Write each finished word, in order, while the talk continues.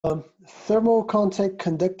Thermal contact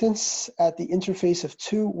conductance at the interface of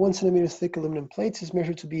two 1 centimeter thick aluminum plates is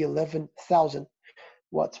measured to be 11,000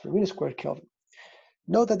 watts per meter squared Kelvin.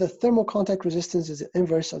 Note that the thermal contact resistance is the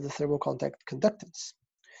inverse of the thermal contact conductance.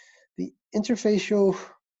 The interfacial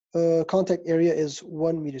contact area is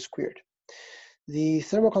 1 meter squared. The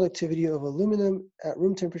thermal conductivity of aluminum at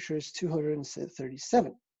room temperature is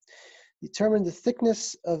 237. Determine the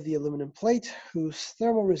thickness of the aluminum plate whose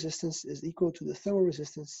thermal resistance is equal to the thermal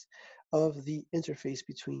resistance of the interface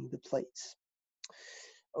between the plates.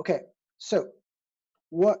 Okay, so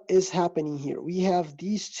what is happening here? We have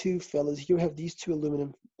these two fellas here, we have these two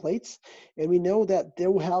aluminum plates, and we know that they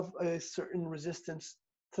will have a certain resistance,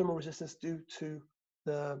 thermal resistance due to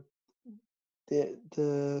the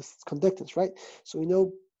conductance, right? So we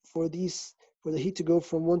know for the heat to go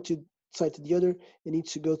from one side to the other, it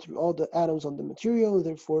needs to go through all the atoms on the material, and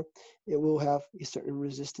therefore it will have a certain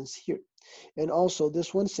resistance here. And also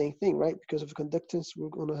this one, same thing, right? Because of conductance, we're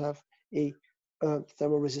going to have a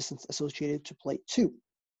thermal resistance associated to plate 2.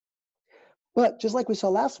 But just like we saw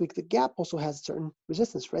last week, the gap also has a certain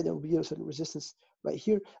resistance, right? There will be a certain resistance right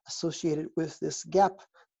here associated with this gap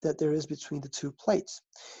that there is between the two plates.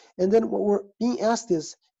 And then what we're being asked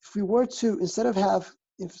is, if we were to, instead of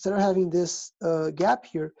having this gap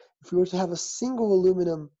here, if we were to have a single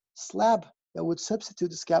aluminum slab that would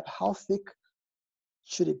substitute this gap, how thick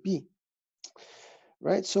should it be?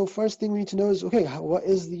 Right, so first thing we need to know is, okay, what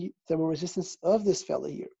is the thermal resistance of this fella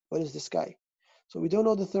here? What is this guy? So we don't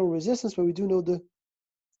know the thermal resistance, but we do know the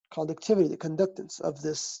conductivity, the conductance of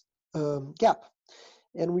this gap.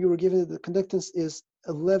 And we were given that the conductance is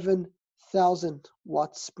 11,000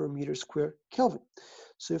 watts per meter square Kelvin.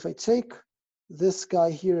 So if I take this guy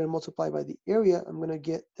here and multiply by the area, I'm going to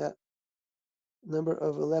get that number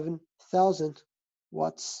of 11,000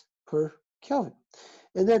 watts per Kelvin.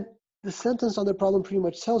 And then the sentence on the problem pretty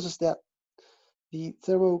much tells us that the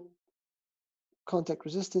thermal contact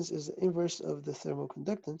resistance is the inverse of the thermal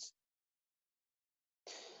conductance.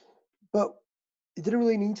 But it didn't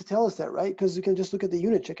really need to tell us that, right? Because we can just look at the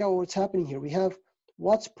unit. Check out what's happening here. We have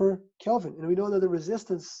watts per Kelvin, and we know that the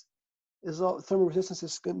resistance is all, thermal resistance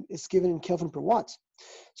is given in Kelvin per watt.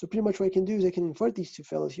 So pretty much what I can do is I can invert these two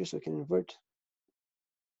fellows here. So I can invert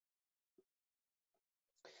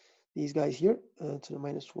these guys here to the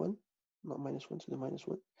 -1, not -1, to the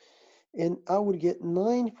 -1. And I would get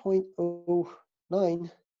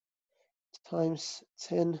 9.09 times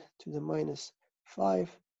 10 to the -5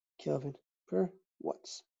 Kelvin per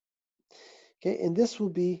watts. Okay, and this will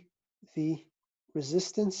be the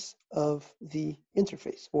resistance of the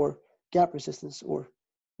interface, or gap resistance, or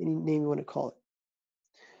any name you want to call it.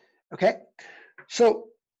 Okay,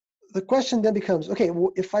 so the question then becomes, okay,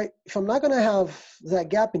 well, if I'm not going to have that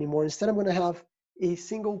gap anymore, instead I'm going to have a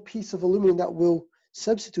single piece of aluminum that will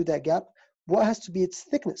substitute that gap, what has to be its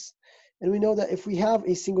thickness? And we know that if we have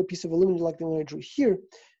a single piece of aluminum like the one I drew here,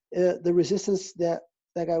 the resistance that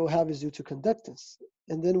guy will have is due to conductance.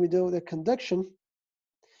 And then we know that conduction,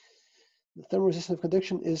 the thermal resistance of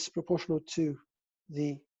conduction is proportional to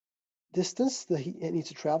the distance that it needs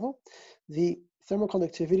to travel, the thermal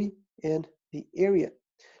conductivity, and the area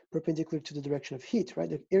perpendicular to the direction of heat, right?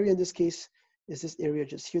 The area in this case is this area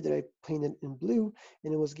just here that I painted in blue,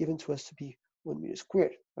 and it was given to us to be 1 meter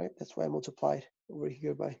squared, right? That's why I multiplied over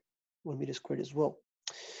here by 1 meter squared as well.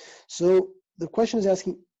 So the question is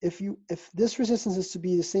asking, if this resistance is to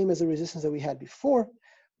be the same as the resistance that we had before,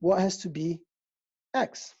 what has to be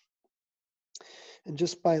X? And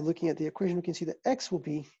just by looking at the equation, we can see that X will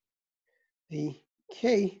be the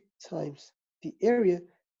K times the area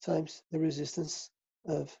times the resistance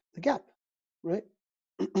of the gap, right?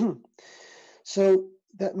 So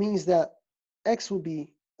that means that X will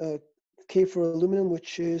be K for aluminum,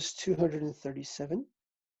 which is 237.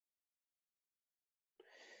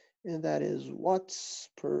 And that is watts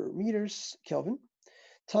per meters Kelvin,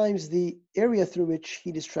 times the area through which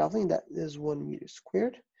heat is traveling, that is 1 meter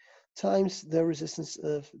squared, times the resistance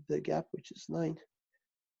of the gap, which is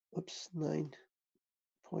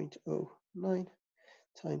 9.09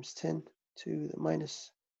 times 10 to the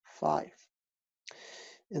 -5.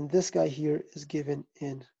 And this guy here is given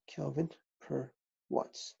in Kelvin per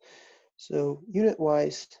watts. So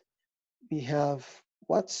unit-wise, we have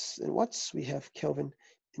watts and watts, we have Kelvin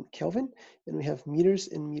in Kelvin, and we have meters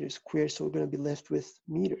in meters squared, so we're going to be left with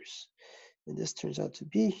meters. And this turns out to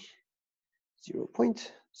be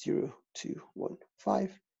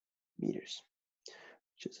 0.0215 meters,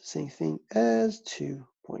 which is the same thing as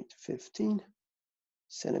 2.15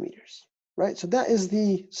 centimeters, right? So that is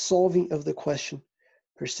the solving of the question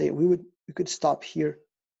per se. We could stop here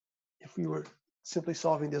if we were simply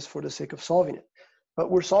solving this for the sake of solving it. but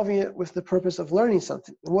we're solving it with the purpose of learning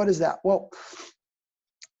something. And what is that? Well,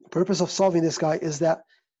 the purpose of solving this guy is that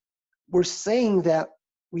we're saying that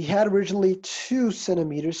we had originally 2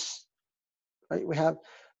 centimeters, right? We have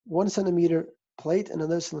 1 centimeter plate and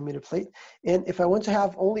another centimeter plate. And if I want to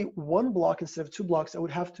have only 1 block instead of 2 blocks, I would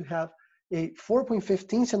have to have a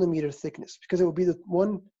 4.15 centimeter thickness, because it would be the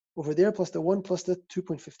 1 over there plus the 1 plus the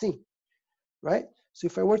 2.15, right? So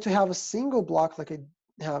if I were to have a single block like I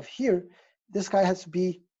have here, this guy has to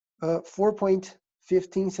be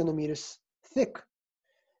 4.15 centimeters thick,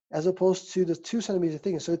 as opposed to the 2 centimeters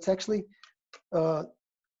thickness. So it's actually more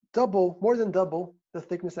than double the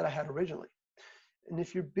thickness that I had originally. And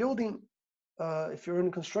if you're building, if you're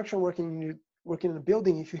in construction working, you're working in a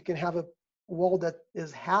building, if you can have a wall that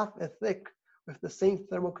is half as thick with the same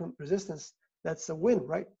thermal resistance, that's a win,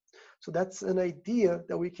 right? So that's an idea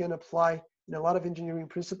that we can apply in a lot of engineering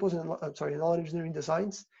principles, and in a lot of engineering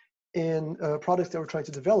designs and products that we're trying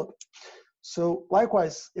to develop. So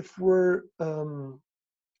likewise, if we're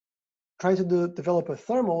trying to develop a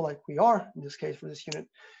thermal, like we are in this case for this unit,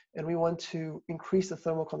 and we want to increase the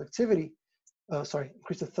thermal conductivity,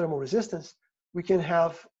 increase the thermal resistance, we can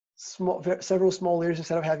have several small layers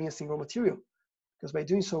instead of having a single material. Because by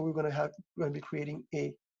doing so, we're going to be creating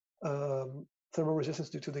a thermal resistance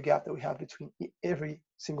due to the gap that we have between every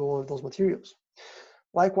single one of those materials.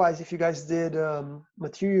 Likewise, if you guys did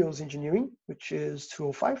materials engineering, which is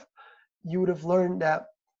 205, you would have learned that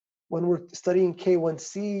when we're studying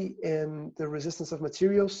K1C and the resistance of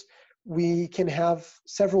materials, we can have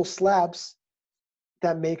several slabs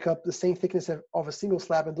that make up the same thickness of a single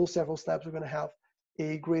slab, and those several slabs are going to have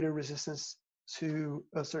a greater resistance to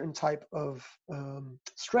a certain type of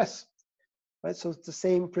stress, right? So it's the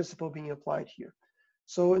same principle being applied here.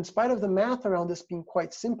 So in spite of the math around this being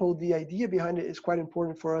quite simple, the idea behind it is quite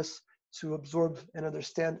important for us to absorb and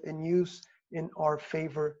understand and use in our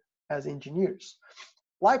favor as engineers.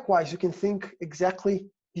 Likewise, you can think exactly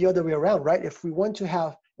the other way around, right? If we want to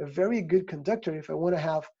have a very good conductor, if I want to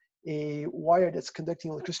have a wire that's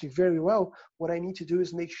conducting electricity very well, what I need to do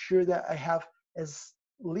is make sure that I have as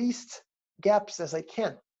least gaps as I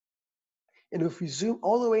can. And if we zoom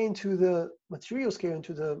all the way into the material scale,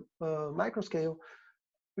 into the micro scale,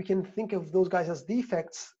 we can think of those guys as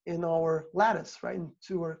defects in our lattice, right,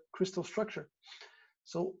 into our crystal structure.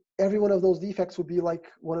 So every one of those defects will be like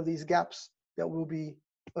one of these gaps that will be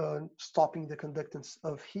stopping the conductance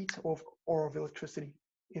of heat or of electricity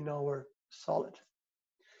in our solid.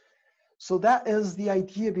 So that is the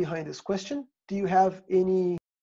idea behind this question. Do you have any